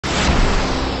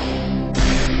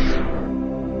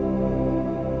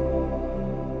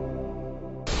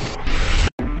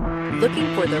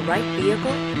Looking for the right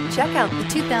vehicle? Check out the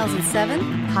 2007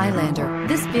 Highlander.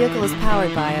 This vehicle is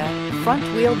powered by a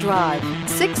front-wheel drive,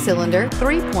 6-cylinder,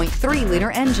 3.3-liter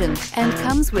engine, and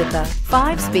comes with a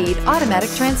 5-speed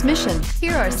automatic transmission.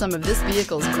 Here are some of this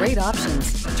vehicle's great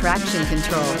options: traction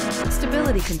control,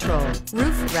 stability control,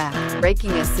 roof rack,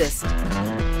 braking assist.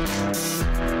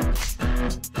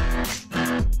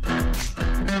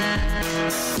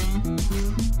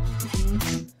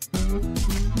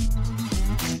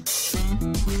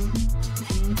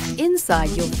 Inside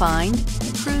you'll find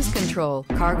cruise control,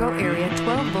 cargo area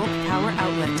 12-volt power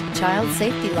outlet, child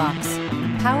safety locks,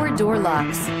 power door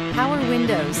locks, power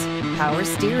windows, power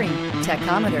steering,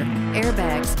 tachometer,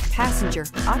 airbags, passenger,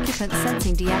 occupant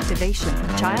sensing deactivation,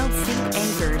 child seat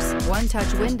anchors,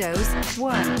 one-touch windows.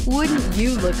 Wouldn't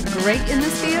you look great in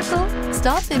this vehicle?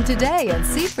 Stop in today and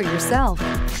see for yourself.